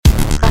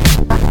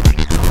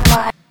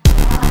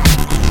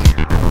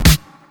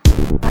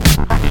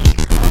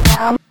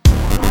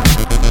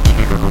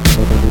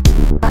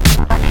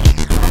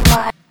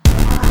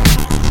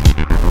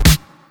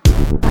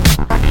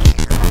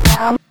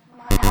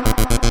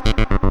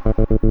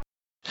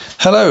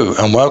Hello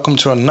and welcome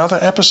to another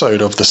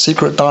episode of The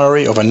Secret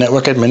Diary of a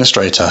Network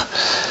Administrator.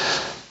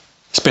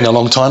 It's been a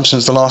long time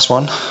since the last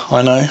one,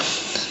 I know,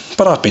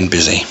 but I've been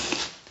busy.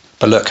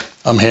 But look,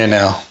 I'm here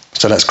now,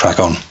 so let's crack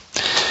on.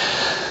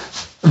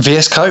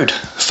 VS Code,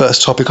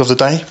 first topic of the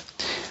day.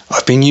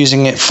 I've been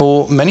using it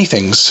for many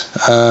things,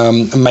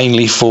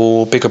 mainly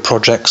for bigger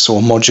projects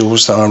or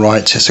modules that I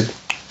write. It's a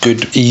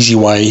good, easy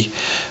way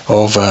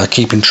of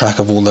keeping track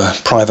of all the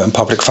private and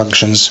public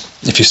functions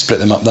if you split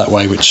them up that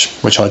way,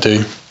 which I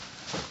do.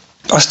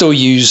 I still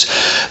use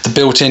the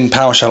built-in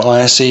PowerShell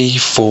ISE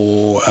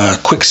for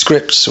quick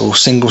scripts or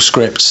single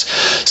scripts.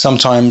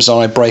 Sometimes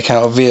I break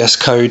out of VS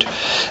Code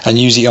and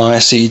use the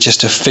ISE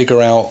just to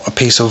figure out a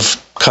piece of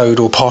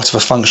code or part of a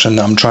function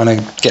that I'm trying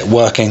to get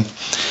working.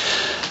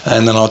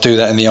 And then I'll do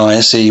that in the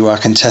ISE where I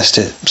can test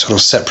it sort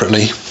of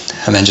separately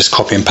and then just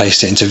copy and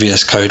paste it into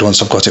VS Code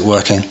once I've got it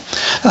working.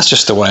 That's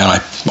just the way I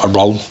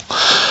roll.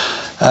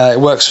 It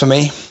works for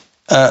me.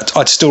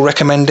 I'd still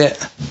recommend it.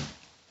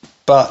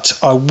 But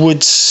I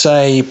would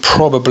say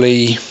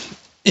probably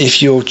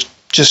if you're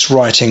just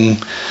writing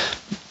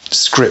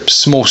scripts,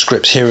 small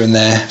scripts here and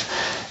there,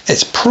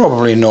 it's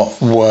probably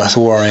not worth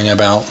worrying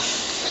about.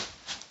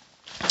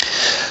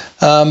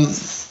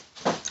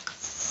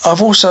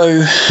 I've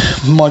also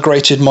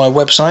migrated my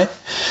website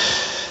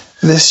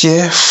this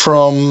year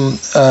from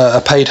a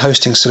paid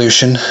hosting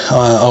solution.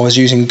 I was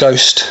using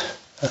Ghost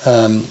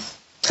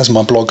as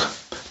my blog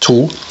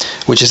tool,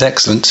 which is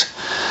excellent.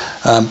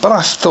 But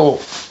I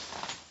thought,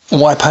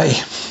 why pay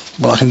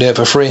when I can do it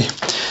for free?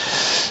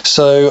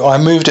 So I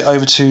moved it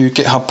over to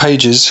GitHub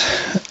Pages,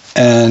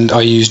 and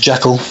I use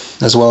Jackal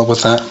as well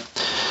with that,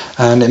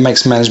 and it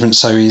makes management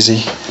so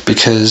easy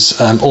because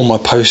all my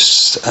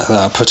posts that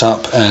I put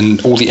up and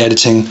all the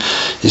editing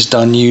is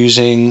done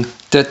using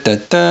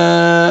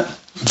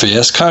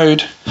VS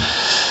Code.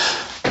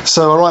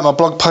 So I write my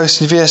blog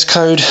post in VS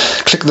Code,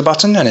 click the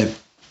button, and it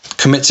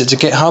commits it to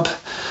GitHub,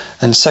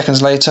 and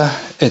seconds later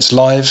it's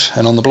live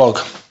and on the blog.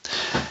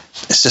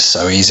 It's just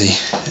so easy.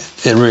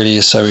 It really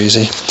is so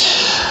easy.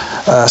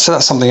 So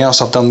that's something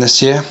else I've done this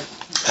year.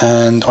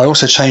 And I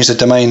also changed the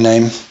domain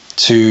name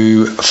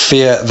to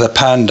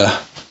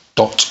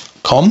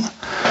fearthepanda.com.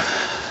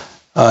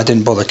 I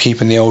didn't bother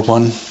keeping the old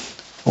one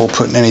or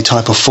putting any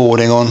type of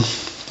forwarding on,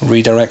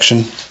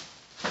 redirection,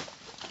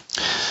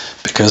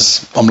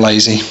 because I'm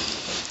lazy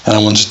and I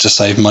wanted to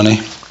save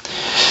money.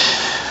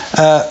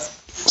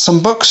 Some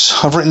books.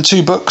 I've written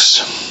 2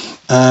 books.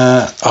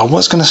 I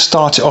was going to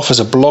start it off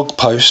as a blog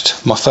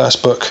post, my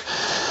first book,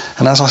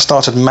 and as I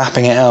started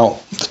mapping it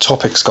out, the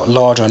topics got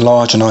larger and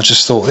larger, and I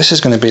just thought this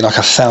is going to be like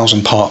a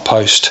 1,000-part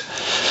post.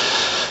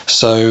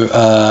 So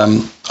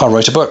I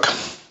wrote a book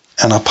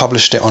and I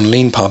published it on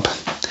LeanPub,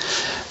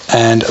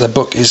 and the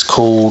book is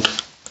called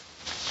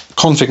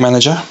Config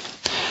Manager,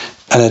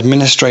 an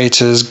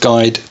Administrator's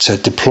Guide to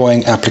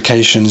Deploying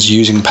Applications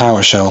Using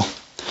PowerShell.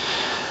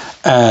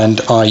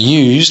 And I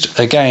used,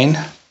 again,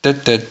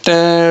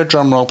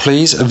 drum roll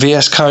please,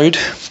 VS Code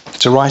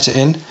to write it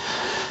in.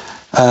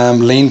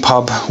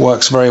 LeanPub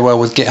works very well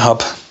with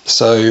GitHub,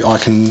 so I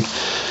can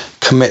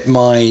commit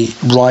my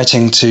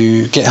writing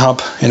to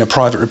GitHub in a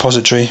private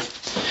repository,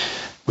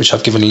 which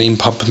I've given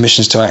LeanPub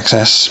permissions to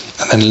access,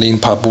 and then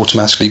LeanPub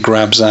automatically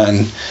grabs that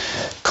and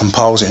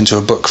compiles it into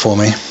a book for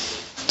me.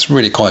 It's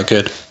really quite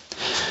good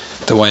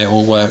the way it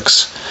all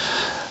works.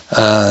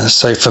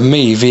 So for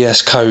me,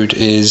 VS Code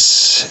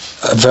is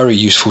a very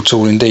useful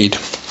tool indeed.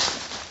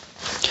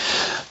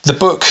 The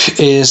book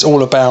is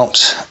all about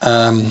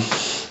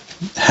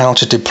how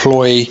to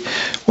deploy,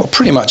 well,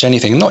 pretty much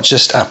anything, not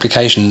just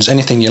applications,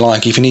 anything you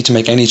like. If you need to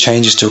make any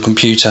changes to a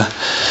computer,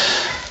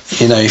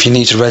 if you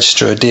need to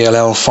register a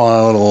DLL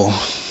file or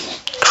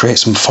create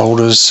some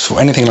folders or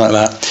anything like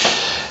that,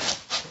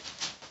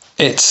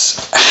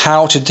 it's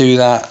how to do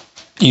that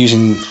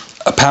using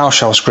a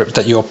PowerShell script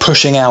that you're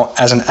pushing out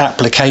as an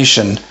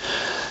application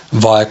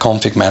via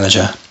Config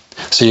Manager.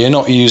 So you're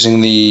not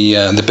using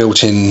the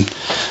built-in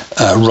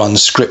run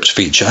script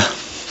feature.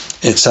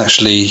 It's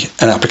actually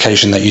an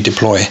application that you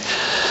deploy.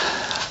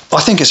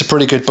 I think it's a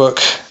pretty good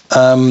book.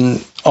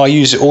 I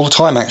use it all the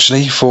time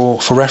actually for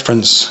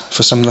reference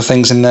for some of the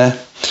things in there.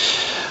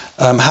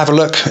 Have a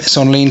look. It's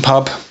on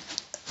LeanPub.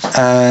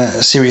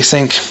 See what you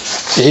think.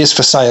 It is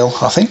for sale.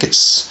 I think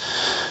it's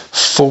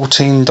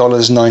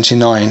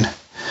 $14.99.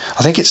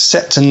 I think it's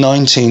set to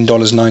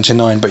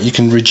 $19.99, but you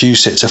can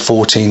reduce it to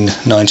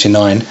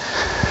 $14.99.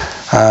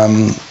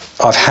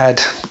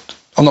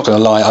 I'm not going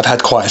to lie, I've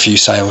had quite a few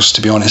sales,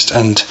 to be honest,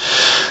 and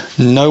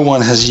no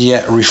one has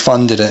yet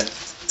refunded it,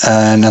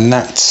 and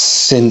that's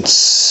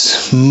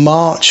since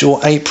March or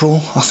April,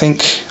 I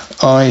think,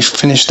 I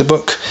finished the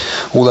book,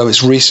 although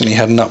it's recently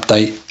had an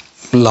update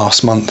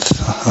last month,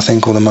 I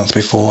think, or the month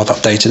before I've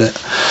updated it.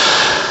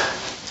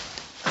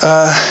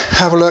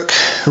 Have a look,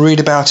 read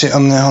about it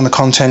on the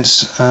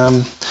contents. I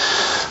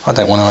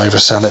don't want to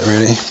oversell it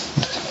really.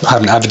 I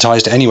haven't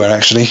advertised it anywhere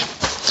actually.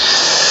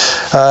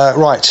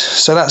 Right,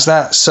 so that's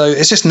that. So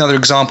it's just another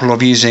example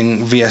of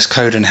using VS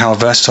Code and how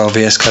versatile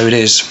VS Code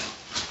is.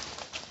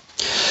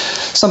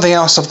 Something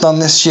else I've done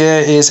this year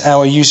is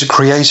our user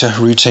creator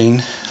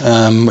routine,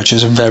 which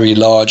is a very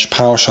large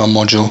PowerShell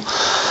module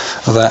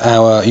that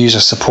our user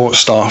support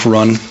staff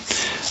run.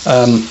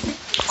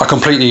 I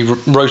completely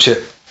rewrote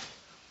it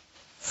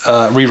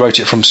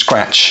from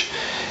scratch.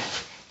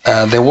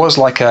 There was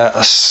like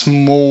a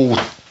small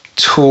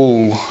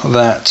tool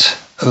that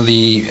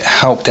the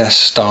help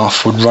desk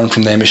staff would run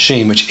from their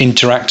machine, which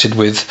interacted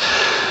with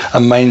a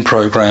main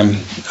program,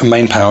 a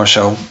main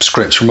PowerShell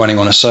script running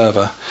on a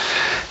server,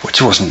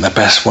 which wasn't the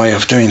best way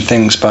of doing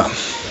things, but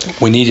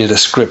we needed a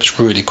script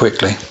really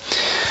quickly.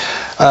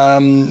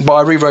 But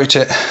I rewrote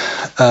it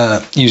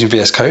using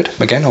VS Code,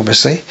 again,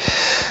 obviously.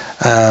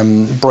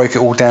 Broke it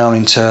all down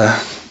into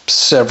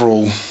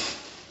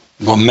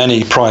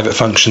many private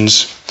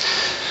functions,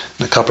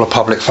 a couple of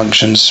public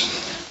functions,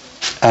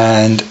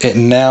 and it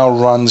now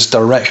runs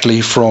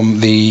directly from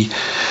the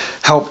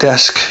help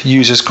desk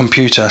user's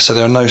computer, so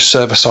there are no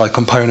server-side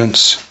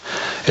components.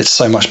 It's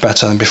so much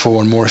better than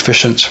before and more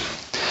efficient.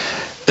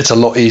 It's a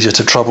lot easier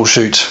to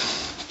troubleshoot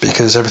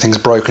because everything's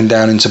broken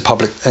down into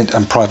public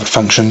and private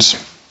functions.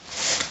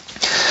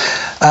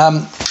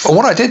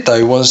 What I did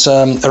though was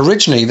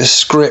originally the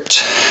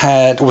script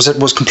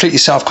was completely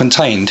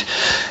self-contained,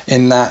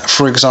 in that,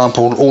 for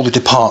example, all the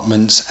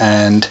departments,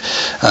 and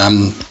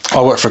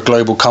I work for a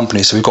global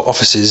company, so we've got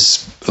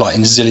offices like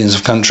in zillions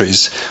of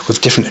countries with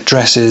different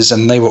addresses,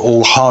 and they were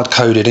all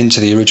hard-coded into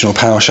the original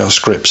PowerShell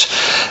script.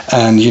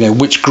 And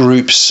which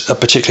groups a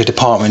particular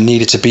department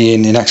needed to be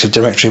in Active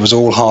Directory was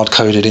all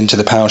hard-coded into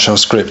the PowerShell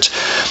script,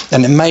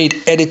 and it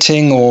made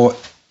editing or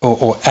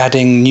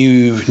adding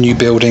new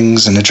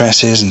buildings and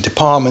addresses and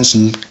departments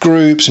and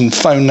groups and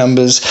phone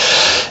numbers,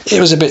 it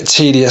was a bit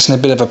tedious and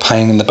a bit of a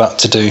pain in the butt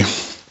to do.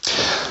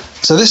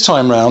 So this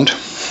time round,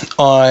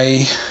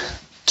 I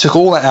took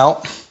all that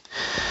out,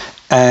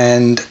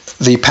 and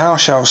the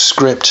PowerShell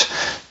script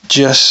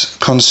just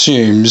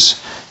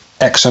consumes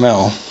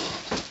XML.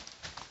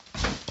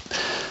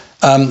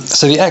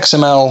 So the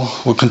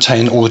XML will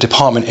contain all the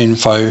department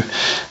info,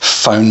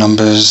 phone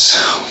numbers,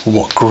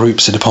 what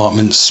groups the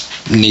departments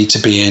need to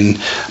be in,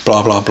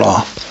 blah, blah,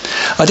 blah.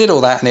 I did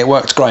all that and it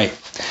worked great.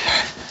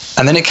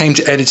 And then it came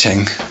to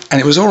editing, and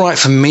it was all right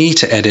for me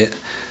to edit,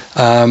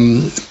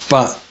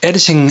 but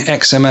editing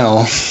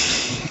XML,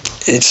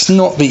 it's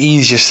not the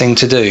easiest thing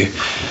to do.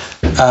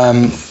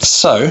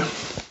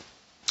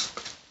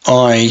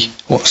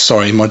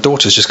 Sorry, my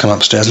daughter's just come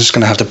upstairs. I'm just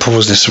going to have to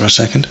pause this for a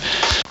second.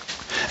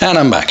 And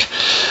I'm back.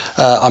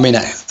 I'm in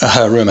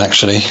her room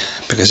actually,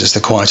 because it's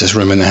the quietest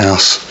room in the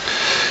house,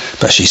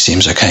 but she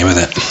seems okay with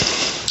it.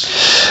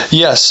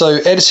 Yeah, so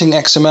editing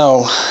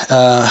XML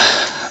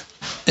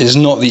is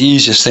not the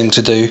easiest thing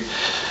to do.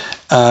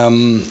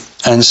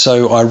 And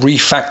so I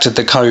refactored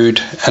the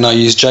code, and I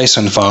used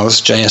JSON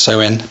files,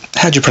 JSON.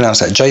 How do you pronounce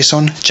that?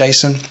 JSON?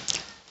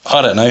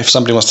 I don't know. If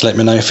somebody wants to let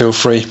me know, feel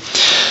free.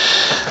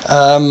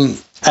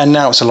 And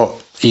now it's a lot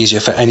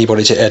easier for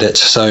anybody to edit.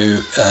 So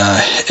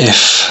if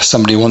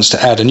somebody wants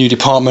to add a new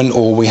department,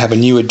 or we have a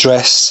new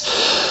address,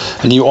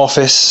 a new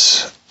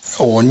office,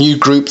 or a new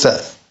group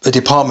that a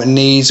department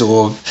needs,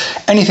 or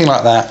anything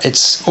like that,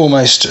 it's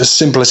almost as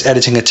simple as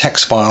editing a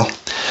text file,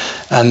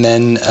 and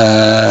then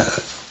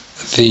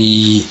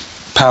the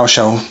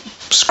PowerShell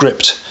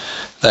script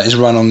that is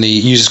run on the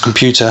user's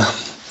computer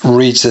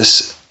reads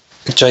this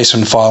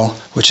JSON file,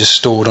 which is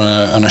stored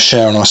on a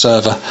share on our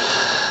server,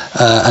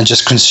 and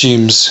just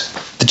consumes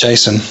the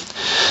JSON.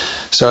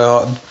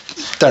 So I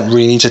don't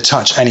really need to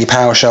touch any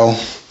PowerShell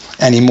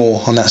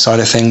anymore on that side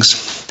of things.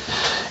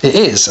 It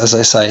is, as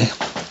I say,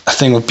 a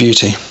thing of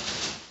beauty.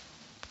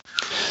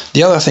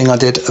 The other thing I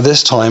did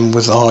this time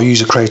with our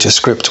user creator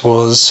script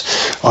was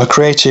I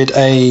created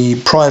a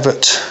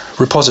private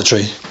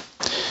repository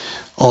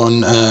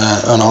on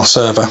our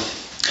server.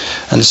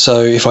 And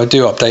so if I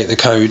do update the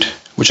code,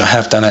 which I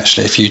have done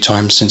actually a few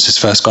times since it's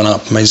first gone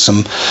up, made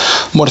some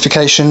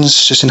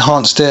modifications, just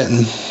enhanced it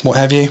and what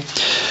have you,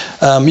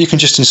 you can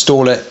just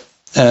install it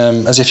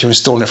as if you're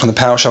installing it from the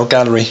PowerShell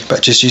gallery, but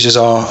it just uses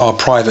our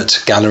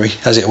private gallery,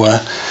 as it were.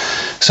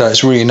 So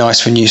it's really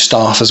nice for new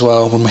staff as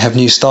well. When we have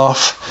new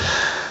staff,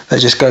 they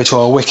just go to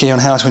our wiki on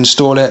how to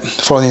install it,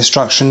 follow the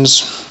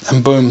instructions,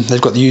 and boom, they've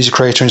got the user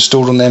creator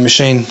installed on their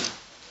machine.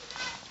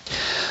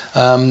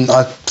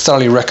 I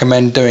thoroughly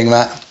recommend doing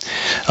that.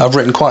 I've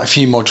written quite a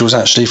few modules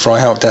actually for our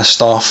help desk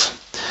staff,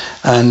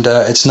 and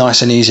it's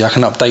nice and easy. I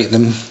can update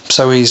them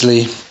so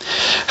easily.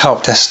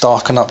 Help desk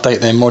staff can update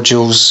their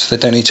modules. They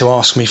don't need to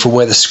ask me for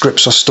where the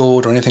scripts are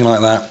stored or anything like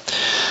that.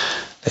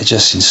 They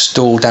just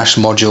install dash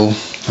module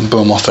and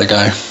boom, off they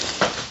go.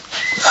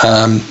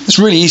 It's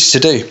really easy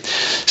to do.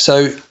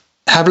 So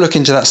have a look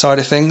into that side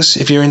of things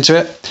if you're into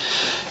it.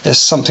 There's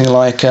something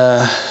like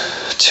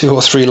 2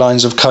 or 3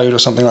 lines of code or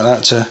something like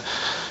that to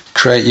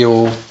create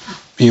your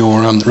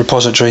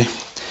repository,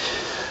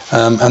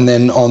 and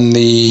then on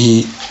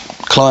the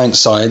client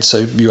side, so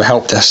your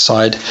help desk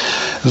side,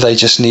 they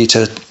just need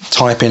to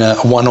type in a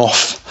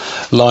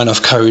one-off line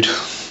of code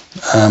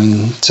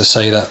to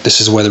say that this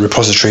is where the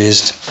repository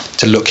is,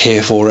 to look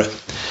here for it,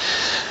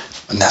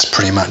 and that's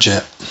pretty much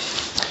it.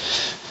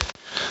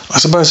 I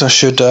suppose I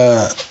should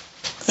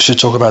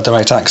talk about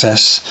direct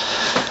access.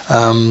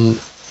 I'm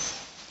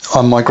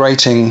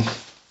migrating.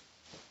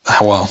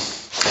 Well,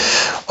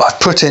 I've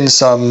put in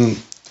some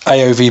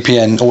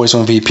AOVPN, always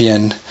on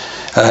VPN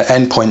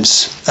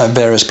endpoints at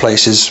various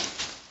places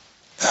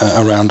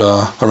around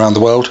the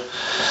world.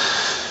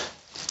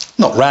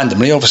 Not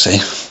randomly, obviously,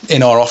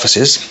 in our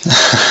offices.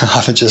 I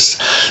haven't just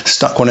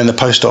stuck one in the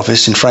post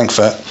office in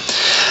Frankfurt.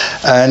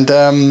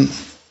 And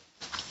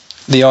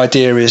the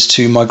idea is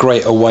to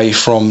migrate away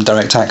from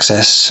direct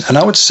access. And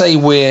I would say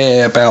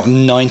we're about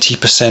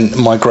 90%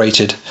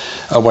 migrated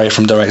away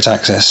from direct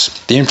access.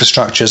 The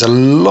infrastructure is a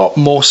lot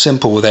more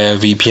simple with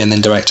AOVPN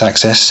than direct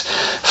access.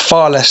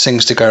 Far less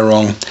things to go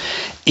wrong.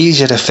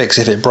 Easier to fix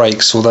if it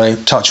breaks, although,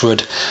 touch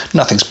wood,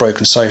 nothing's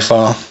broken so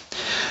far.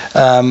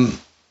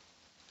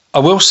 I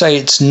will say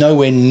it's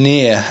nowhere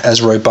near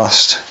as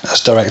robust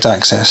as direct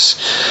access.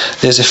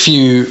 There's a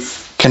few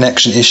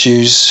connection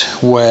issues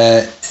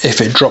where if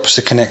it drops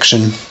the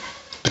connection,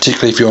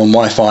 particularly if you're on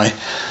Wi-Fi,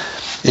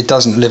 it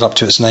doesn't live up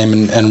to its name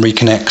and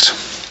reconnect.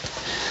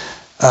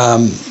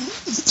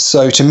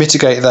 So to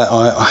mitigate that,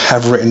 I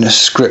have written a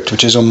script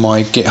which is on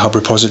my GitHub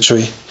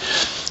repository,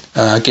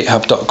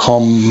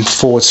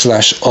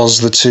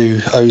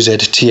 github.com/OzThe2,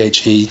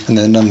 OZTHE, and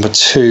then number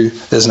 2,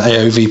 there's an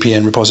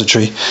AOVPN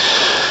repository.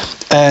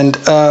 And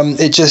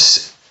it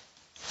just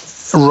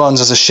runs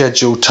as a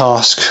scheduled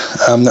task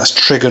that's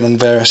triggered on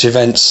various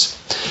events.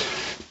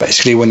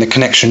 Basically, when the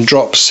connection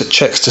drops, it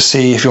checks to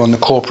see if you're on the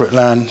corporate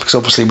LAN, because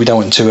obviously we don't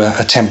want to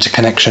attempt a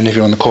connection if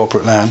you're on the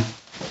corporate LAN.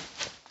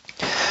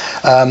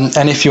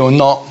 And if you're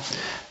not,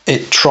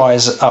 it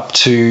tries up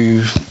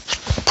to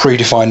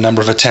predefined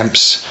number of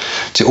attempts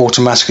to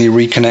automatically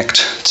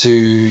reconnect to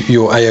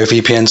your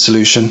AOVPN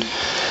solution.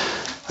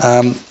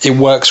 It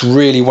works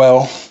really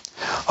well.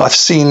 I've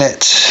seen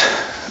it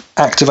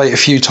activate a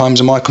few times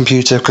on my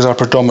computer because I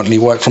predominantly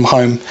work from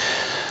home.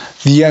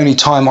 The only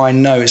time I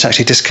know it's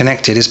actually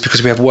disconnected is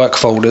because we have work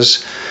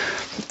folders,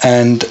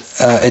 and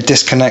it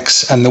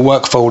disconnects, and the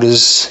work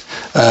folders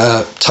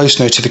toast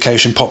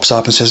notification pops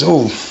up and says,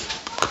 "Oh,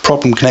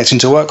 problem connecting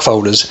to work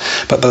folders."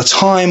 But by the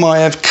time I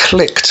have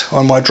clicked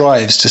on my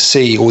drives to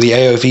see, or the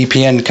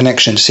AOVPN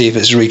connection to see if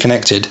it's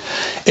reconnected,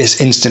 it's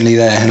instantly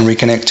there and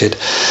reconnected.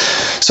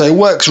 So it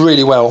works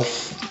really well.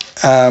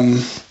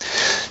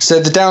 So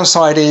the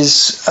downside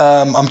is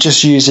I'm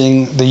just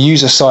using the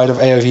user side of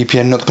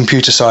AOVPN, not the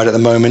computer side at the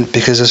moment,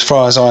 because as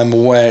far as I'm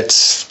aware,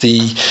 it's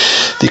the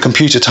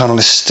computer tunnel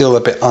is still a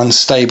bit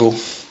unstable.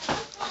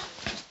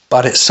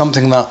 But it's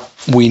something that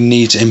we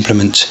need to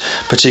implement,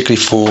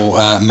 particularly for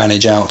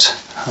manage out,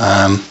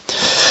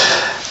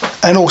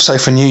 and also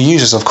for new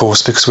users, of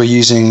course, because we're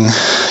using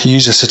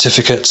user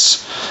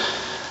certificates.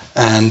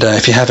 And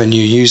if you have a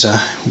new user,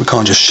 we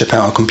can't just ship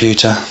out a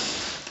computer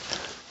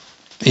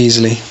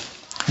easily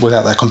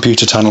without that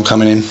computer tunnel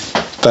coming in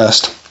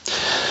first.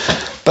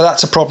 But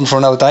that's a problem for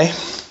another day.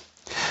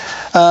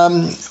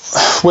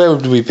 Where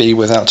would we be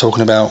without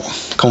talking about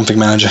Config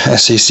Manager,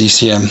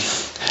 SCCM?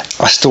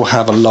 I still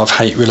have a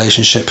love-hate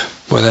relationship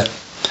with it.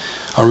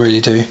 I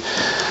really do.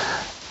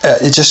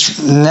 It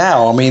just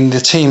now, I mean, the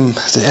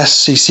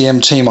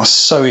SCCM team are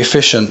so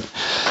efficient.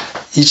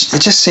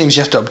 It just seems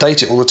you have to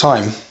update it all the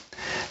time.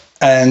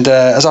 And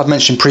as I've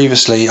mentioned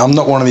previously, I'm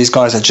not one of these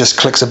guys that just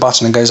clicks a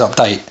button and goes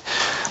update.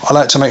 I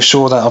like to make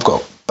sure that I've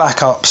got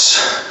backups,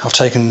 I've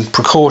taken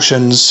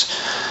precautions,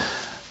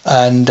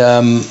 and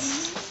I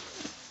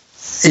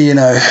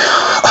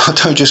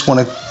don't just want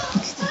to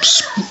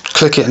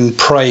click it and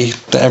pray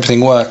that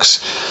everything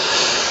works.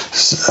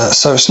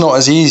 So it's not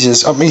as easy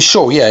as, I mean,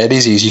 sure, yeah, it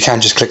is easy. You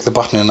can just click the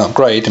button and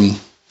upgrade, and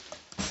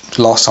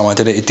last time I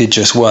did it, it did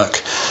just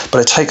work. But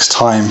it takes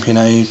time,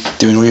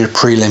 doing all your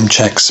prelim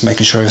checks,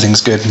 making sure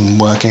everything's good and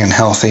working and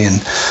healthy,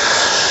 and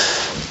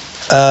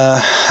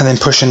then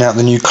pushing out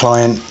the new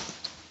client.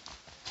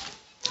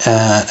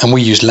 And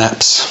we use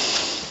LAPS,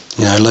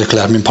 local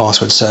admin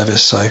password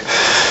service. So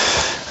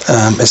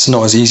it's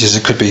not as easy as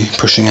it could be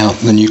pushing out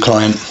the new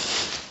client.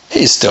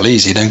 It is still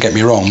easy, don't get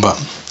me wrong, but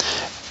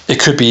it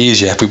could be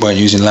easier if we weren't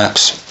using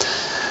LAPS.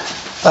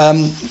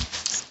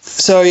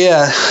 So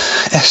yeah,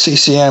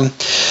 SCCM.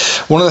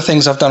 One of the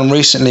things I've done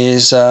recently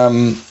is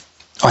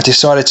I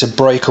decided to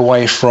break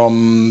away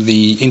from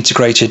the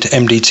integrated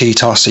MDT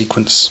task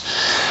sequence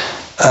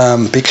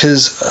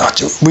because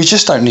we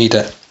just don't need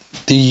it.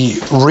 The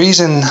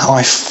reason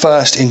I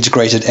first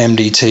integrated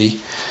MDT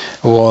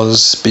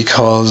was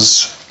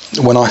because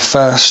when I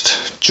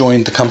first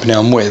joined the company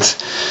I'm with,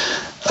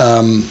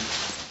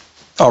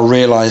 I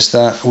realized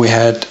that we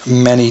had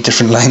many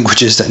different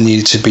languages that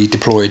needed to be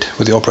deployed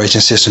with the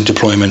operating system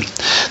deployment.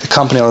 The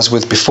company I was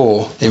with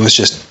before, it was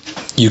just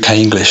UK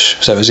English,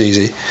 so it was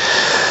easy.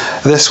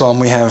 This one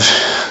we have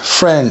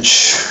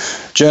French,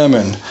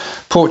 German,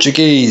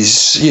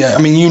 Portuguese,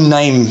 you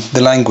name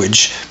the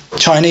language,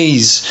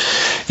 Chinese,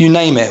 you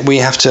name it, we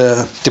have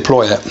to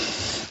deploy it.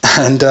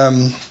 And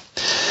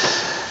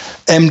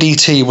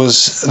MDT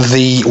was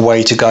the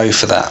way to go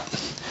for that.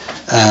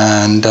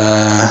 And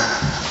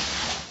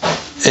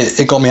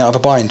it got me out of a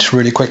bind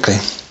really quickly.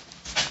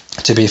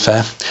 to be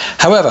fair.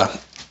 However,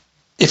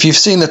 if you've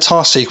seen the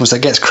task sequence that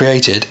gets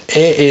created,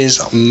 it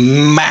is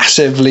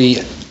massively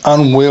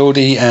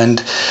unwieldy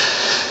and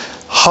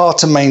hard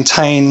to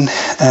maintain,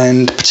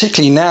 and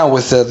particularly now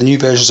with the new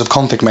versions of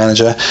Config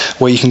Manager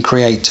where you can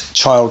create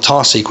child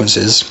task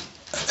sequences,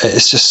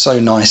 it's just so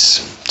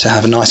nice to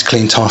have a nice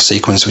clean task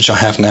sequence, which I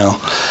have now.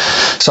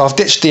 So I've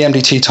ditched the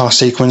MDT task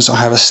sequence. I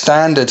have a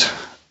standard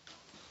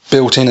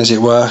built-in, as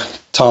it were,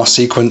 task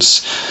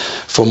sequence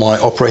for my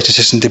operating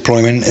system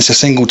deployment. It's a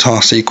single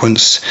task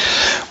sequence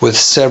with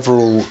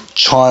several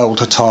child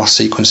task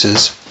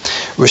sequences,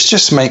 which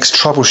just makes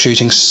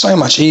troubleshooting so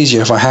much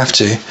easier if I have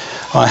to.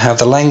 I have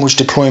the language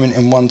deployment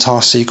in one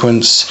task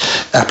sequence,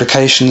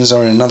 applications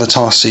are in another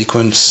task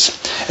sequence,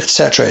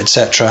 etc.,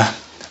 etc.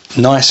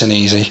 Nice and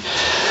easy.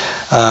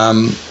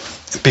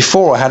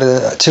 Before I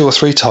had 2 or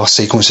 3 task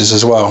sequences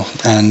as well,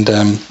 and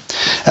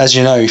as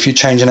you know, if you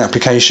change an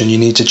application you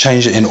need to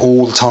change it in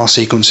all the task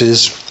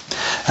sequences,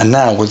 and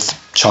now with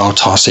child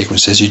task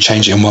sequences you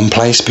change it in one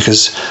place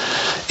because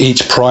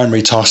each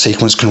primary task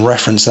sequence can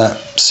reference that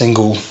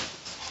single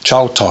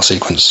child task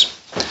sequence.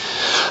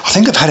 I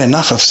think I've had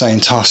enough of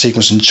saying task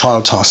sequence and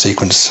child task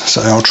sequence,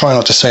 so I'll try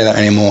not to say that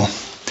anymore.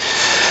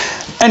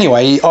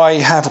 Anyway, I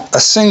have a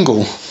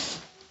single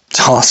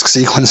task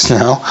sequence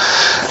now,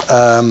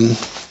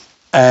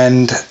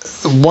 and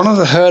one of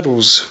the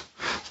hurdles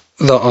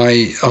that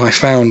I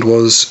found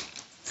was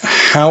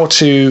how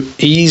to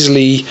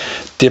easily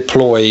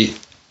deploy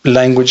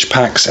language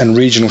packs and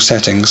regional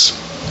settings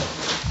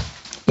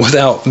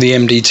without the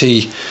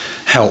MDT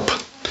help.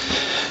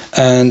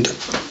 And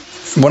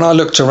when I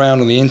looked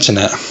around on the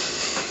internet,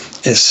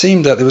 it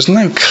seemed that there was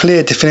no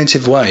clear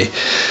definitive way.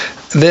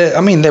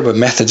 There were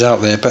methods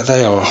out there, but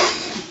they are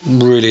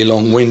really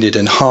long-winded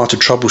and hard to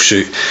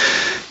troubleshoot.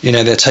 You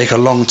know, they take a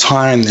long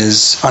time.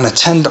 There's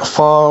unattended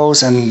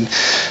files and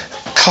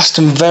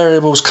custom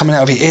variables coming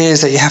out of your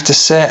ears that you have to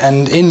set,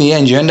 and in the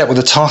end you end up with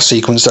a task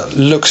sequence that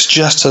looks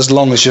just as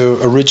long as your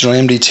original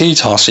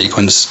MDT task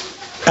sequence.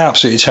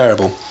 Absolutely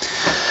terrible.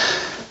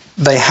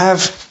 They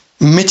have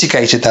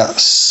mitigated that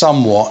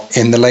somewhat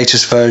in the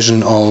latest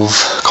version of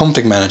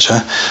Config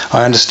Manager.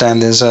 I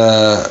understand there's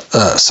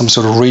some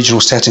sort of regional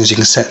settings you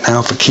can set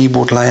now for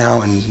keyboard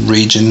layout and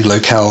region,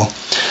 locale.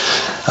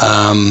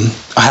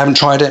 I haven't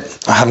tried it.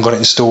 I haven't got it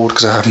installed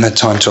because I haven't had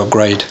time to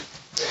upgrade.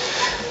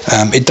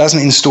 It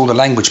doesn't install the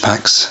language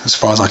packs as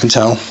far as I can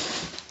tell,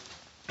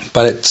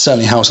 but it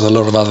certainly helps with a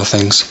lot of other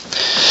things.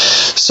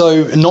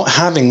 So not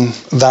having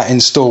that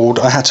installed,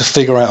 I had to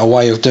figure out a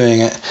way of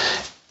doing it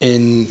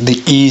in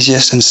the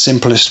easiest and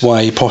simplest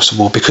way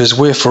possible, because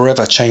we're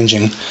forever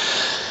changing,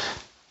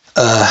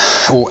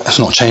 or it's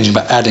not changing,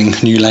 but adding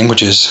new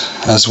languages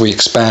as we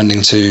expand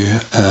into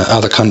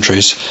other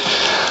countries.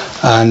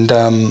 And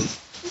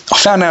I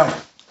found out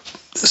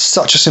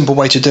such a simple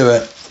way to do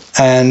it,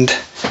 and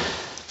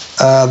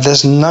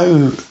there's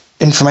no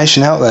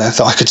information out there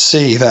that I could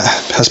see that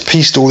has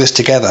pieced all this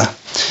together.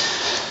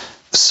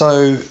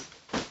 So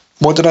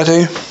what did I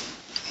do?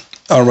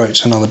 I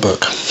wrote another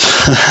book.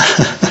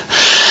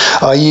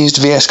 I used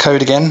VS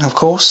Code again, of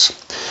course,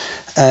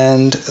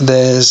 and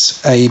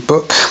there's a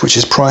book which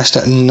is priced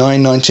at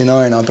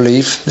 $9.99, I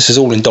believe. This is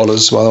all in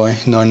dollars, by the way,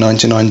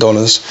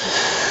 $9.99.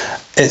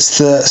 It's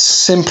the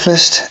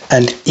simplest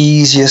and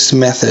easiest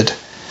method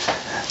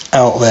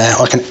out there.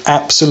 I can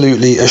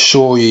absolutely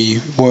assure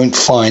you won't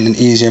find an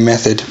easier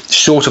method,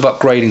 short of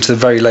upgrading to the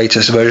very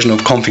latest version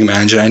of Config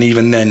Manager, and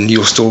even then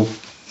you'll still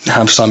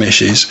have some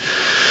issues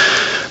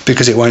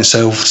because it won't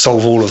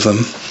solve all of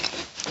them.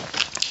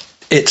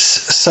 It's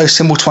so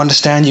simple to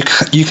understand.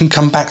 You can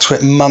come back to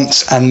it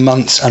months and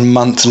months and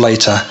months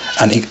later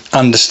and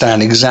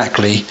understand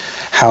exactly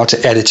how to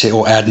edit it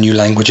or add new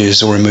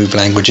languages or remove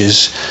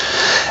languages.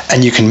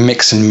 And you can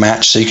mix and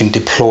match, so you can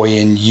deploy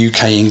in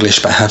UK English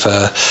but have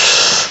a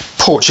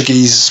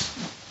Portuguese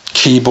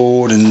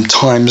keyboard and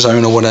time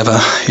zone or whatever.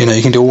 You know,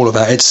 you can do all of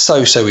that. It's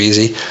so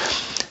easy.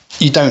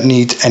 You don't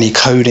need any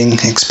coding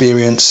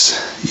experience.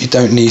 You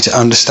don't need to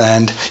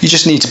understand. You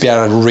just need to be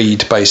able to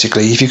read,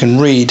 basically. If you can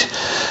read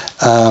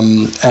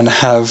and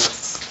have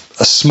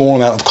a small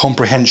amount of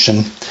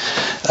comprehension,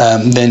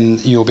 then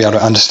you'll be able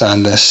to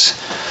understand this.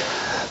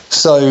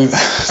 So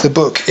the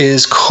book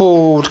is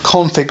called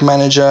Config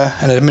Manager,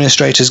 an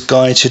Administrator's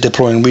Guide to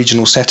Deploying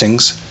Regional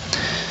Settings.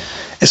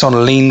 It's on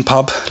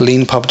LeanPub,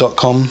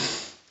 leanpub.com.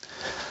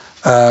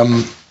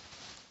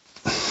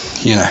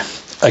 You know,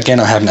 again,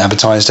 I haven't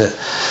advertised it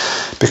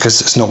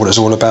because it's not what it's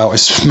all about.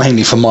 It's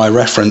mainly for my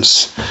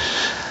reference.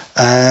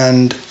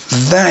 And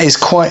that is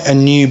quite a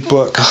new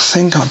book. I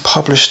think I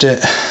published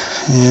it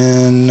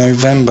in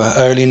November,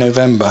 early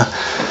November.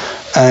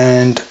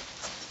 And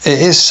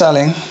it is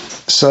selling.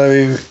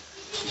 So,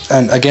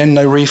 and again,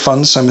 no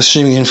refunds. So I'm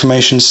assuming the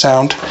information's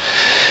sound.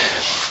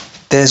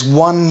 There's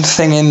one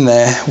thing in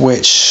there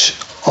which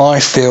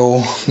I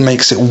feel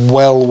makes it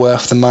well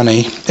worth the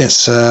money.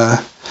 It's a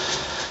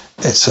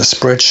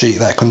spreadsheet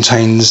that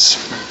contains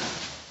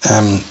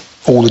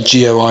all the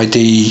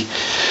GeoID,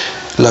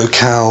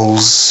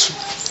 locales,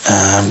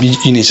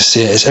 you need to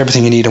see it. It's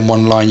everything you need in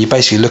one line. You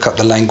basically look up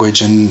the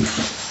language and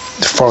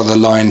follow the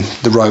line,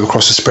 the row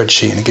across the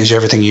spreadsheet, and it gives you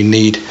everything you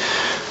need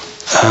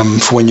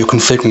for when you're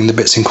configuring the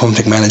bits in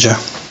Config Manager.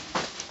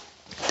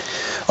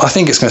 I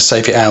think it's going to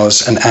save you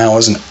hours and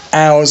hours and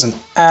hours and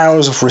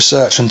hours of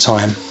research and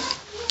time.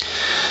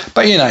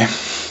 But you know,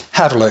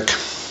 have a look,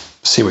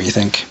 see what you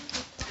think.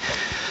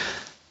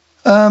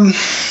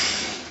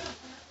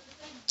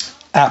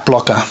 App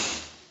blocker.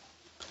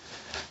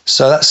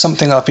 So that's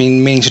something I've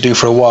been meaning to do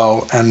for a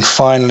while, and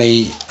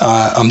finally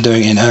I'm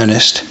doing it in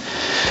earnest.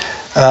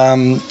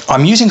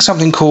 I'm using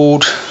something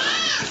called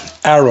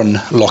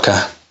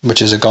AaronLocker,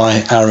 which is a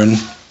guy, Aaron,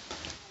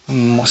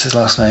 what's his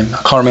last name?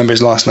 I can't remember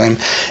his last name.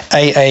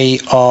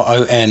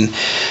 Aaron.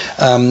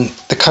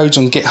 The code's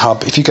on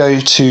GitHub. If you go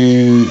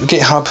to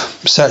GitHub,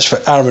 search for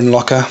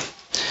AaronLocker,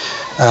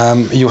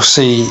 you'll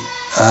see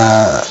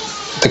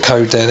the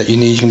code there that you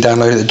need. You can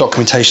download it. The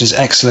documentation is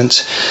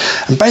excellent.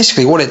 And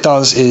basically what it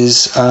does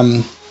is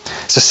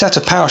it's a set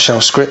of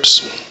PowerShell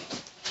scripts,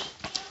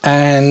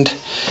 and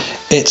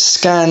it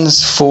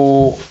scans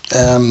for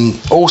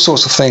all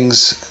sorts of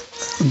things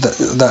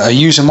that a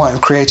user might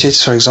have created.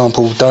 For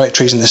example,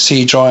 directories in the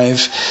C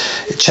drive.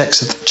 It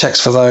checks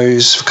for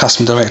those, for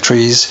custom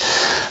directories,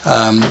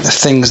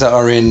 things that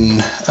are in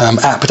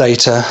app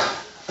data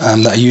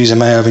that a user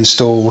may have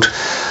installed,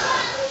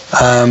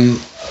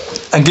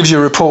 and gives you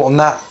a report on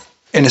that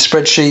in a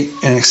spreadsheet,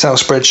 in an Excel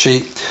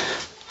spreadsheet.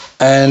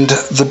 And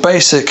the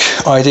basic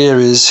idea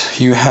is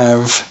you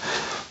have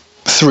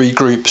 3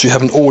 groups. You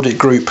have an audit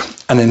group,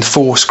 an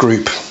enforce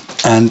group,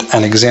 and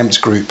an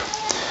exempt group.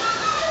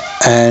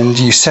 And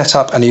you set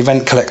up an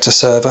event collector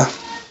server,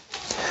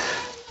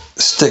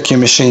 stick your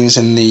machines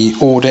in the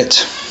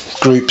audit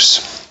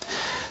groups,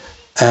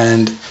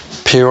 and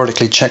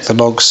periodically check the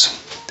logs.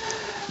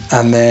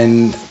 And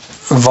then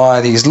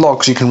via these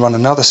logs you can run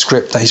another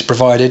script that he's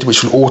provided,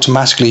 which will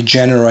automatically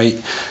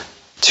generate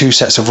 2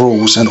 sets of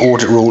rules, an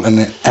audit rule and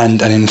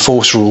an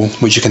enforce rule,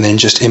 which you can then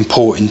just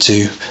import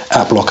into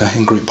AppLocker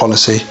in group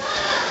policy.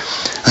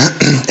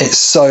 It's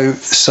so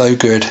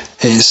good.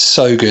 It is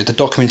so good. The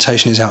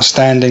documentation is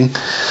outstanding,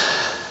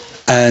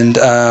 and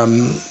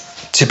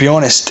to be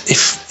honest,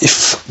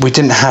 if we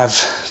didn't have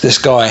this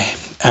guy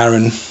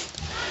Aaron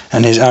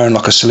and his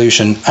AaronLocker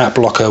solution,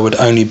 AppLocker would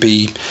only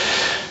be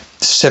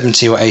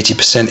 70 or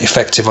 80%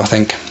 effective, I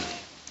think.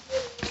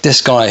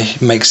 This guy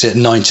makes it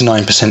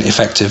 99%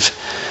 effective.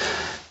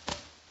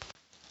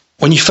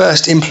 When you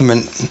first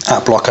implement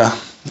AppLocker,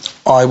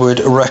 I would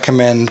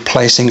recommend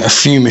placing a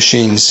few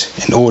machines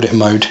in audit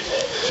mode,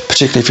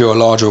 particularly if you're a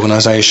large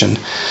organization,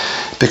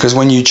 because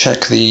when you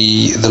check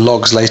the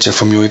logs later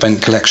from your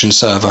event collection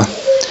server,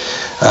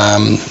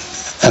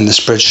 and the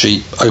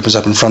spreadsheet opens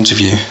up in front of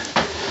you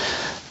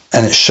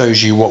and it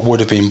shows you what would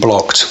have been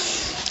blocked,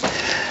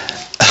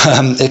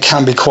 it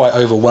can be quite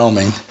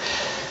overwhelming.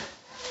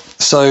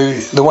 So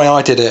the way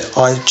I did it,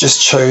 I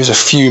just chose a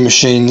few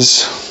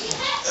machines,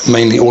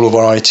 mainly all of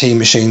our IT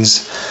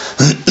machines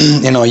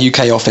in our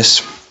UK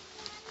office,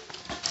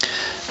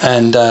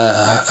 and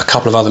a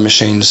couple of other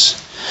machines,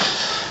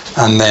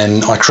 and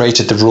then I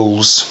created the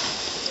rules,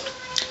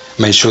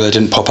 made sure they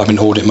didn't pop up in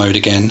audit mode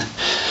again,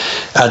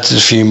 added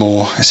a few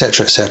more,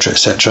 etc, etc,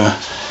 etc,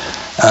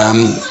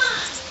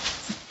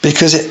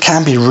 because it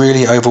can be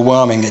really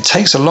overwhelming. It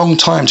takes a long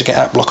time to get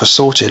AppLocker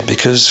sorted,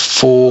 because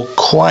for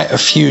quite a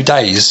few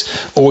days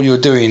all you're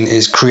doing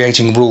is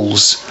creating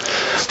rules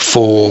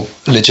for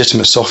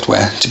legitimate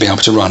software to be able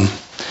to run.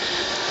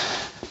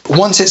 But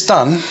once it's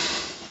done,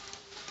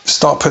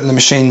 start putting the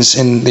machines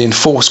in the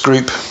enforce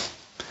group,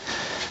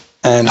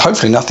 and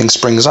hopefully nothing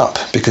springs up,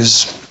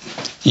 because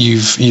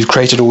you've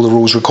created all the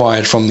rules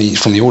required from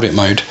the audit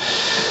mode.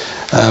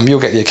 You'll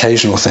get the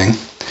occasional thing.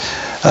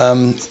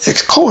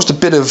 It's caused a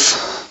bit of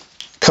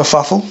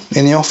kerfuffle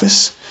in the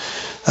office.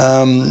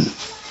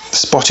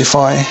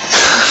 Spotify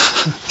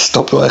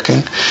stopped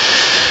working,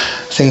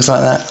 things like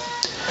that.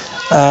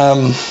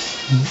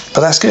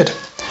 But that's good.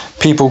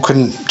 People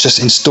couldn't just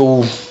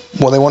install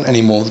what they want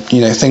anymore.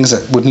 You know, things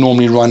that would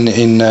normally run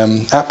in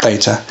app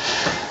data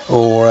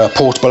or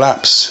portable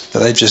apps that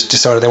they've just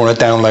decided they want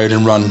to download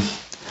and run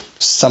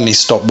suddenly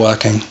stopped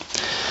working.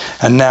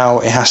 And now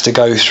it has to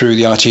go through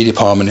the IT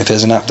department. If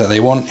there's an app that they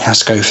want, it has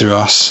to go through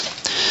us,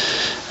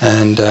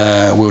 and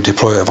we'll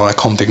deploy it via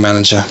Config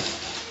Manager.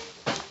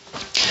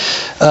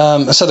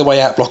 So the way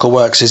AppLocker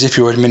works is, if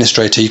you're an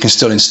administrator, you can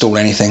still install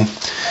anything.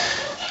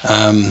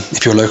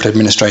 If you're a local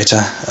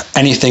administrator,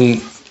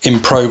 anything in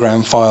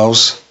program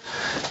files,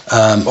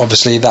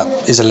 obviously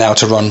that is allowed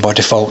to run by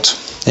default.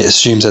 It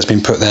assumes that's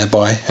been put there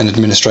by an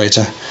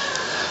administrator.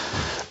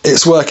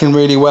 It's working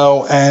really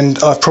well, and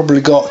I've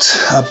probably got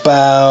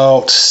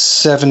about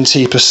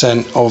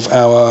 70% of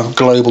our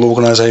global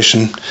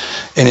organisation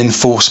in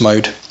enforce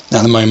mode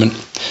at the moment.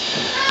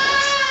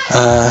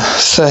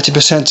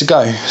 30% to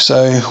go,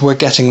 so we're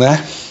getting there.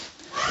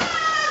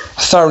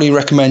 I thoroughly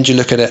recommend you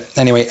look at it.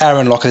 Anyway,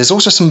 AaronLocker, there's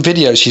also some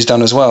videos he's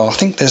done as well. I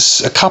think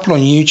there's a couple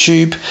on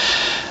YouTube,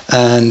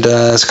 and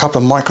there's a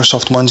couple of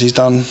Microsoft ones he's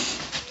done.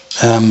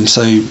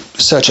 So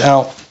search it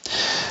out.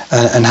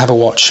 and have a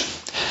watch.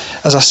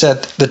 As I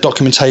said, the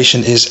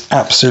documentation is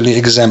absolutely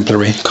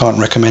exemplary. Can't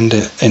recommend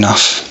it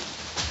enough.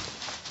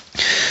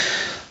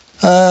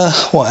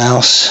 What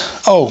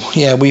else? Oh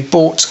yeah, we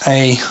bought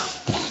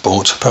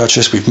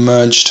we've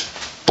merged,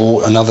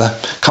 bought another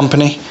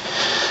company,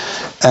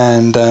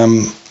 and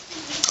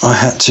I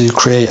had to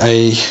create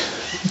a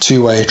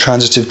two-way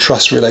transitive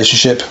trust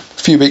relationship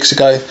a few weeks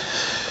ago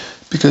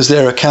because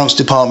their accounts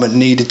department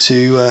needed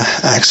to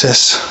access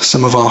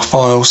some of our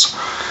files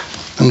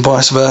and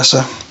vice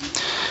versa.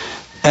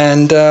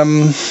 And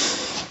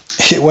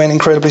it went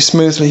incredibly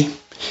smoothly,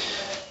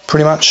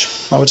 pretty much,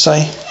 I would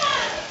say.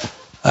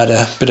 I had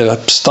a bit of a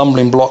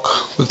stumbling block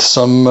with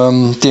some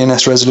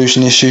DNS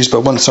resolution issues,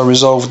 but once I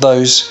resolved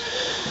those,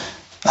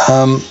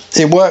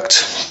 it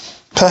worked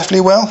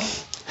perfectly well.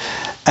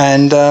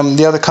 And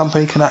the other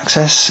company can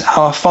access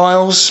our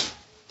files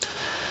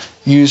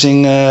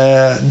using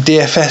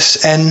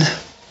DFSN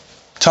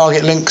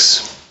target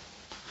links.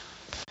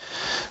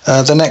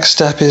 The next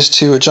step is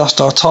to adjust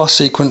our task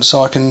sequence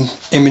so I can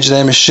image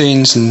their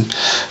machines and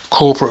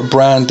corporate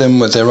brand them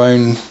with their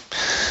own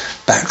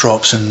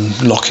backdrops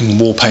and locking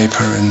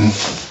wallpaper and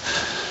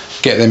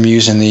get them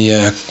using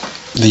the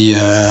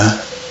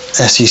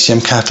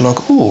SCCM catalog.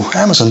 Ooh,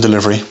 Amazon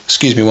delivery.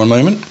 Excuse me one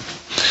moment.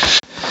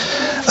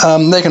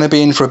 They're going to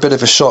be in for a bit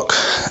of a shock.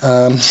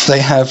 They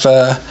have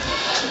a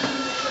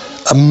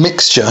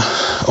mixture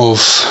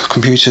of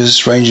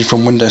computers ranging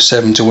from Windows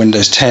 7 to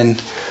Windows 10,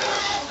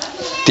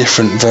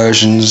 different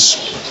versions,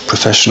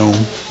 professional,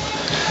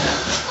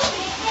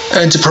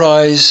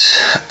 enterprise,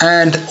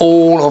 and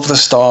all of the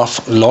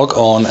staff log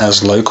on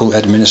as local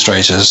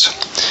administrators.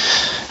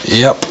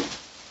 Yep,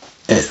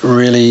 it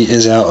really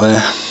is out there,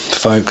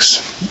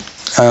 folks.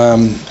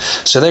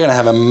 So they're going to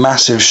have a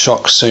massive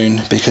shock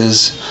soon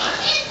because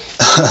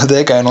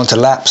they're going on to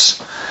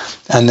lapse,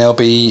 and there'll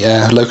be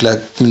local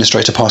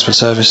administrator password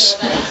service,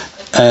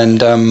 and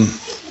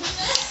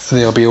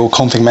they'll be all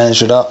config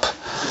managed up,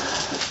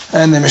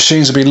 and their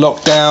machines will be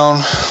locked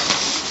down,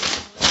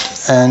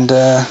 and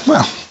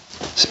well,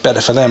 it's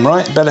better for them,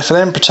 right? Better for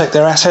them, protect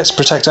their assets,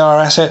 protect our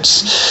assets,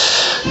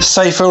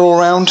 safer all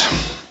round.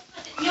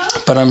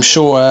 But I'm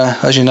sure,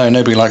 as you know,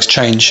 nobody likes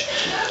change,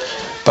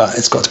 but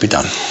it's got to be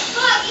done.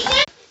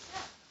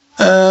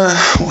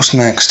 What's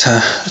next?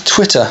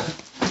 Twitter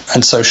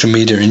and social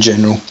media in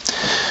general.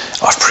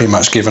 I've pretty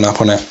much given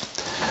up on it.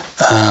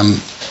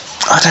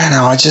 I don't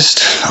know, I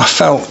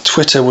felt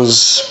Twitter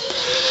was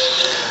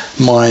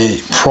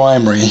my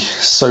primary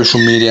social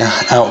media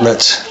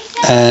outlet,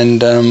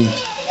 and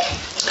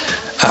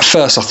at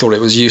first I thought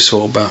it was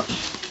useful, but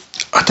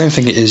I don't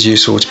think it is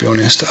useful, to be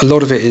honest. A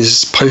lot of it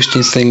is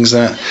posting things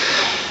that,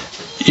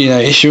 you know,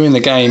 if you're in the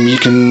game, you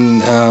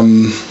can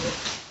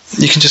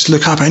just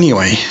look up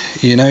anyway.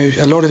 You know,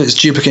 a lot of it's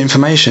duplicate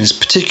information,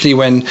 particularly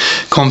when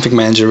Config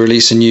Manager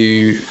release a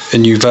new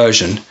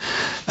version,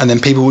 and then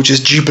people will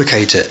just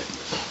duplicate it.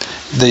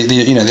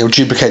 They'll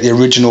duplicate the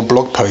original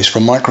blog post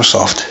from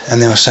Microsoft, and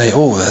they'll say,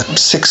 "Oh, the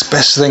 6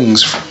 best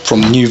things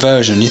from the new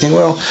version." You think,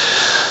 well,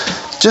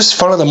 just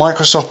follow the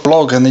Microsoft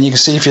blog, and then you can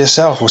see for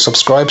yourself, or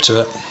subscribe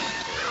to it,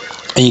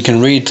 and you can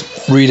read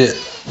it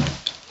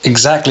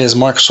exactly as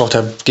Microsoft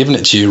have given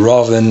it to you,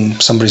 rather than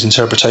somebody's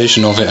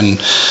interpretation of it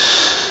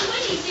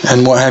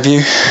and what have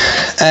you.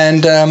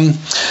 And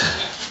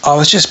I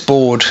was just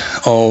bored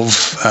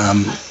of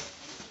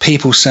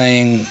people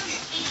saying,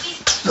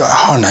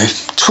 I don't know,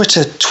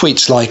 Twitter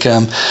tweets like,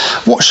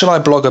 what should I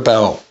blog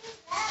about?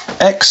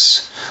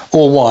 X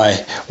or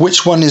Y?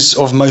 Which one is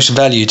of most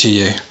value to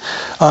you?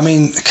 I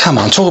mean, come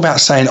on, talk about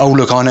saying, oh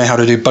look, I know how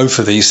to do both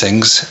of these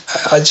things.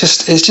 It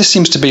just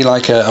seems to be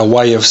like a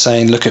way of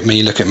saying, look at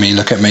me, look at me,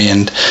 look at me.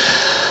 And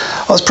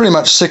I was pretty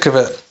much sick of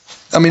it.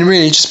 I mean,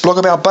 really, just blog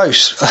about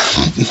both.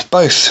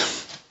 Both.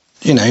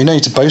 You know, you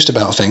need to boast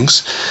about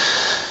things,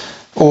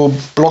 or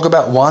blog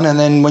about one, and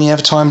then when you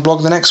have time,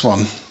 blog the next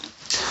one.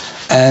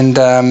 And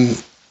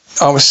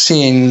I was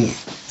seeing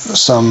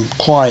some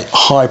quite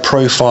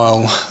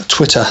high-profile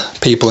Twitter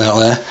people out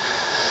there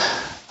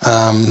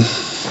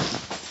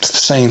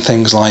saying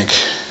things like,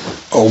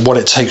 or what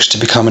it takes to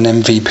become an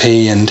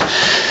MVP,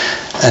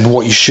 and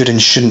what you should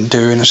and shouldn't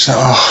do. And it's like,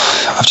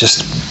 oh, I've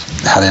just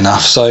had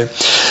enough. So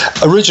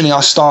originally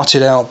I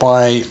started out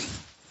by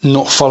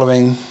not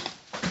following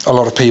a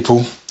lot of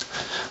people.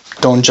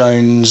 Don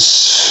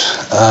Jones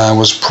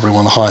was probably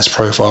one of the highest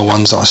profile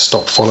ones that I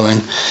stopped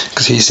following,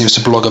 because he seems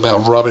to blog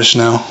about rubbish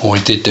now, or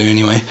he did do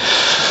anyway.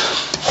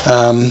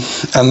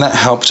 And that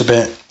helped a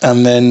bit,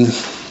 and then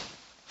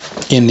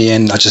in the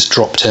end I just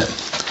dropped it,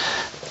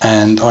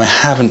 and I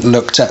haven't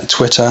looked at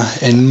Twitter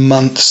in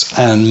months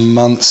and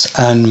months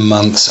and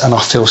months, and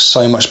I feel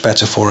so much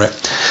better for it.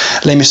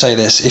 Let me say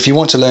this, if you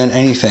want to learn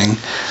anything,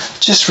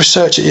 just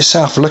research it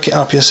yourself, look it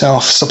up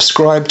yourself,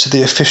 subscribe to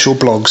the official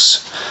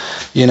blogs.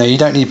 You know, you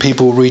don't need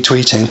people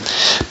retweeting,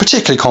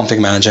 particularly Config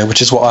Manager,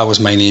 which is what I was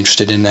mainly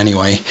interested in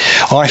anyway.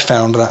 I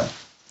found that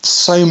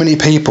so many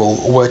people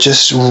were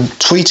just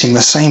tweeting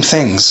the same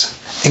things,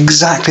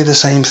 exactly the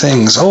same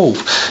things. Oh,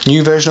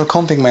 new version of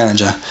Config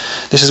Manager,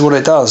 this is what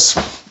it does.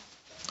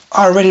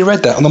 I already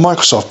read that on the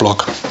Microsoft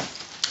blog.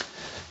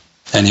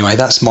 Anyway,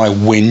 that's my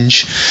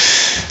whinge.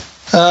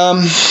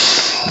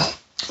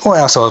 What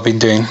else have I been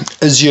doing?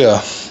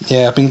 Azure.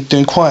 Yeah, I've been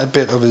doing quite a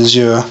bit of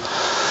Azure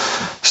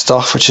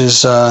stuff, which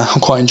is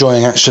I'm quite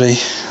enjoying actually.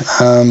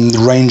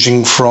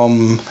 Ranging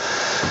from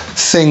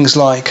things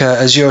like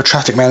Azure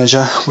Traffic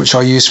Manager, which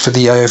I use for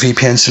the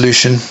OVPN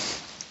solution,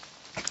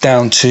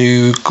 down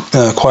to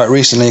quite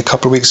recently,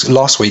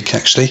 last week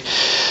actually,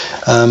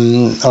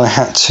 I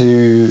had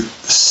to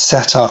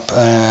set up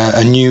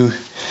a new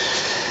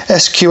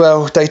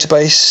SQL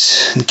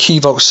database and key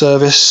vault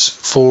service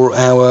for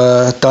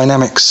our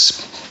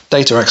Dynamics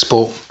data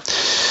export,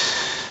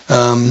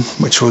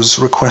 which was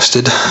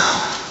requested.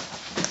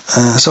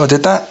 So I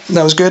did that.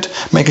 That was good.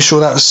 Making sure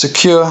that was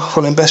secure,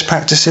 following best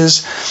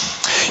practices.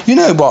 You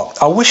know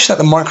what? I wish that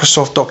the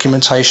Microsoft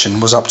documentation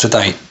was up to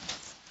date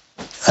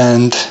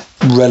and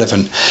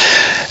relevant.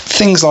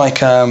 Things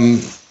like I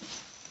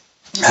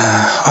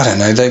don't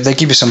know, they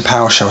give you some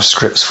PowerShell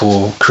scripts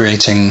for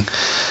creating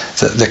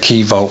the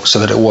key vault so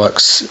that it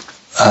works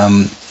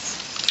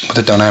with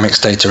the Dynamics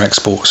data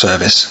export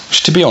service,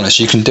 which, to be honest,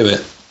 you can do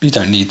it. You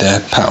don't need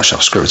their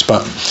PowerShell scripts,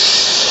 but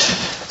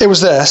it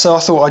was there, so I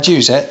thought I'd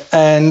use it,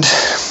 and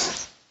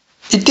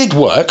it did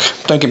work.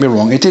 Don't get me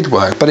wrong, it did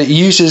work, but it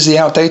uses the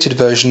outdated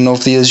version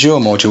of the Azure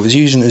module. It's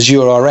using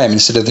Azure RM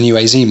instead of the new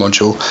AZ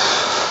module,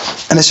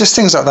 and it's just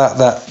things like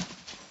that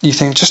you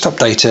think, just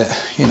update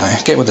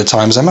it, get with the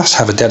times. They must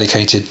have a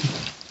dedicated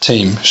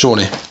team,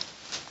 surely.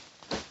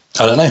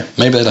 I don't know,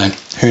 maybe they don't,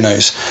 who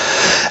knows.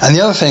 And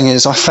the other thing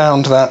is, I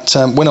found that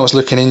when I was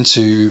looking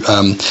into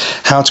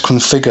how to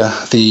configure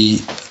the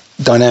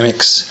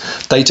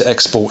Dynamics data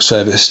export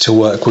service to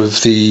work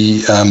with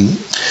the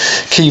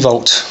Key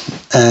Vault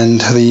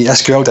and the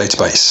SQL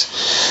database,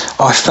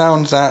 I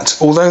found that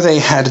although they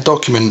had a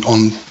document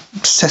on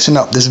setting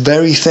up this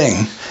very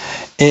thing,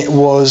 it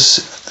was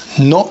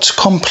not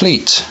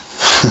complete.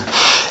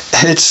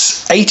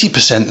 It's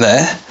 80%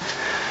 there,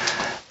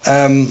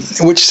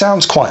 which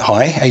sounds quite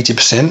high,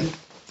 80%,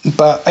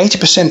 but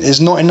 80%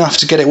 is not enough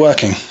to get it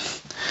working.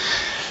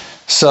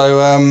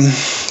 So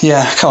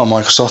yeah, come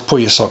on Microsoft, pull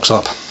your socks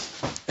up.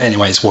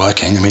 Anyway, it's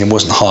working. I mean, it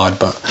wasn't hard,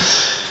 but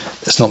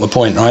it's not the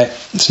point, right?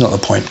 It's not the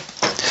point.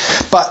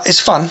 But it's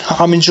fun.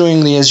 I'm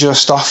enjoying the Azure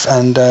stuff,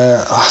 and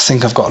I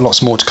think I've got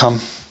lots more to come.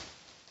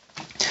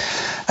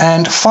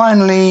 And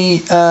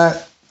finally,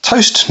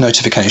 Toast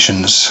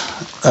notifications.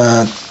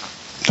 A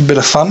bit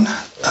of fun.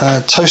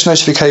 Toast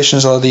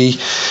notifications are the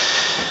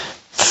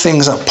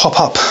things that pop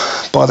up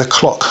by the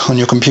clock on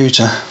your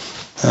computer.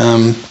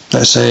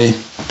 Let's say,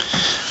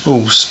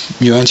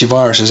 your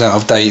antivirus is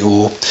out of date,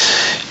 or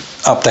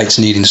updates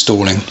need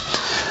installing.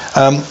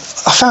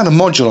 I found a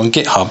module on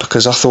GitHub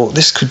because I thought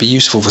this could be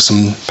useful for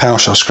some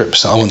PowerShell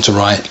scripts that I want to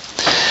write.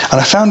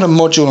 And I found a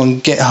module on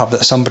GitHub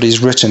that somebody's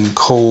written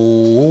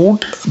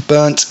called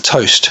Burnt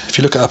Toast. If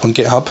you look it up on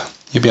GitHub,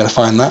 you'll be able to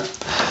find that.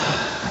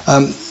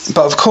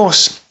 But of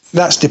course,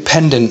 that's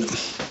dependent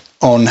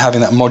on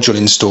having that module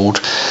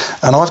installed.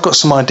 And I've got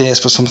some ideas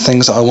for some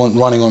things that I want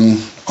running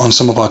on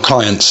some of our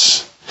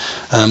clients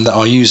that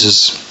our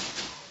users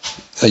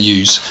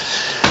use.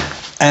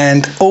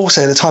 And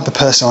also, the type of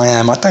person I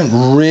am, I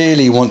don't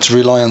really want to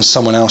rely on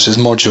someone else's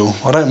module.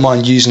 I don't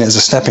mind using it as a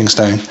stepping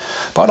stone,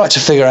 but I'd like to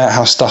figure out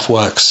how stuff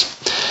works.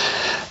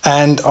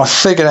 And I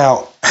figured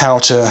out how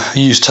to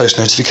use Toast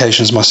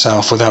notifications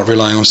myself without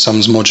relying on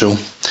someone's module.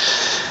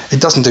 It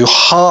doesn't do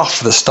half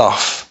the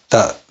stuff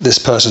that this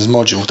person's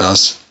module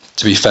does,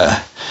 to be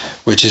fair,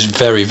 which is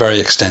very, very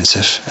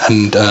extensive.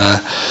 And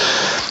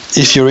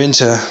if you're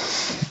into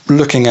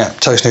looking at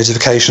Toast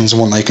notifications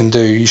and what they can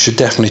do, you should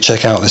definitely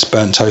check out this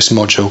Burnt Toast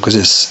module, because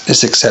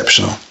it's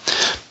exceptional.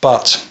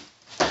 But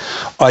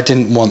I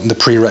didn't want the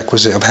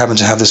prerequisite of having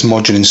to have this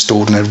module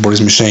installed on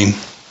everybody's machine.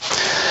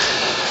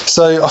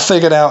 So I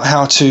figured out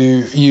how to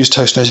use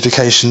Toast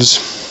notifications,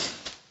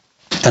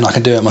 and I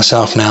can do it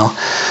myself now.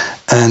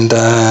 And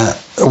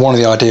one of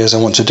the ideas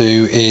I want to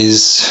do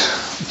is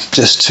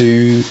just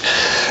to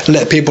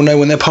let people know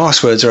when their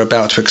passwords are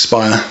about to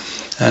expire,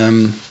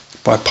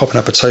 by popping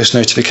up a Toast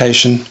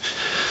notification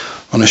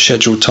on a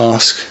scheduled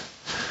task.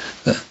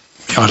 That,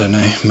 I don't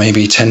know,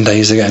 maybe 10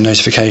 days they get a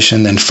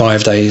notification, then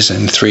 5 days,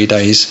 and 3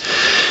 days.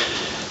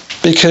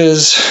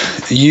 Because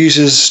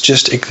users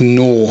just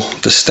ignore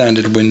the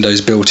standard Windows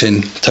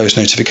built-in Toast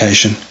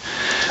notification,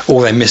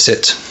 or they miss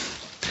it.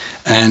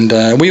 And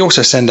we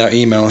also send out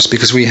emails,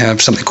 because we have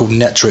something called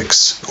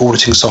Netrix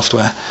auditing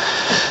software,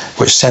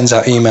 which sends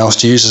out emails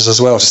to users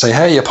as well to say,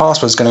 hey, your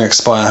password's going to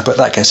expire, but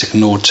that gets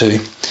ignored too.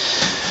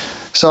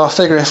 So I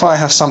figure if I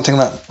have something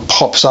that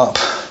pops up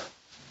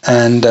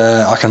and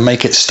I can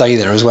make it stay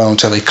there as well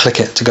until they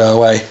click it to go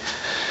away,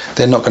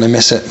 they're not going to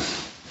miss it.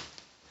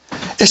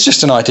 It's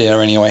just an idea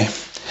anyway.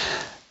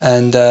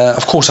 And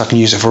of course I can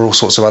use it for all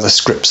sorts of other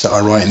scripts that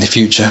I write in the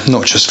future,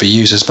 not just for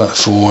users but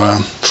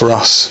for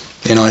us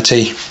in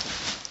IT.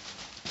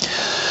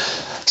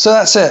 So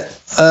that's it.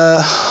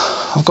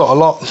 I've got a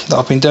lot that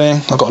I've been doing.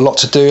 I've got a lot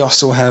to do. I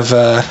still have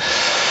a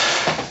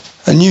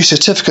new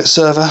certificate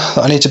server that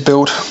I need to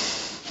build.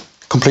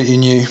 completely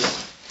new.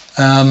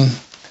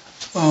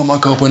 Oh my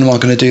God, when am I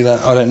going to do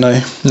that? I don't know.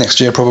 Next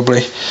year probably.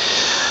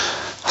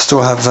 I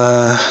still have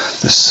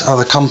this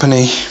other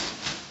company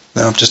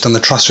that I've just done the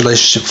trust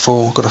relationship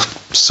for. Got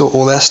to sort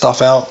all their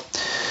stuff out,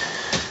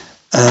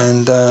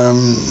 and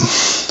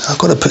I've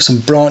got to put some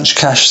branch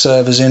cash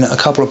servers in at a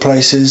couple of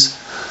places.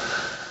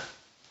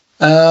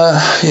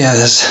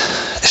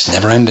 It's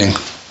never ending.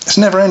 It's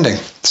never ending.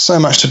 So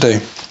much to do.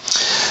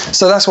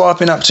 So that's what I've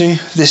been up to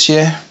this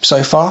year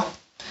so far.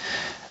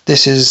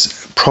 This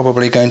is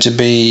probably going to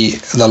be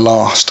the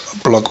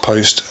last blog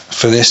post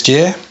for this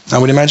year, I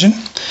would imagine.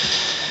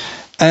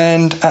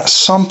 And at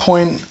some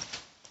point,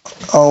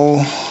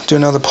 I'll do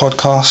another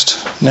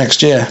podcast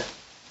next year.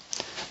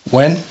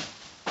 When?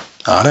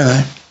 I don't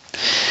know.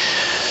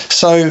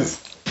 So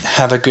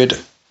have a good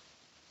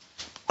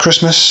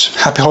Christmas,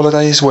 happy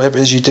holidays, whatever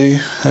it is you do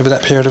over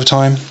that period of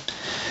time.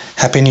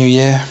 Happy New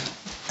Year,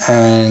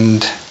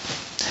 and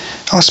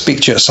I'll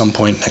speak to you at some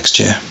point next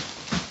year.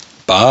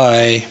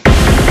 Bye.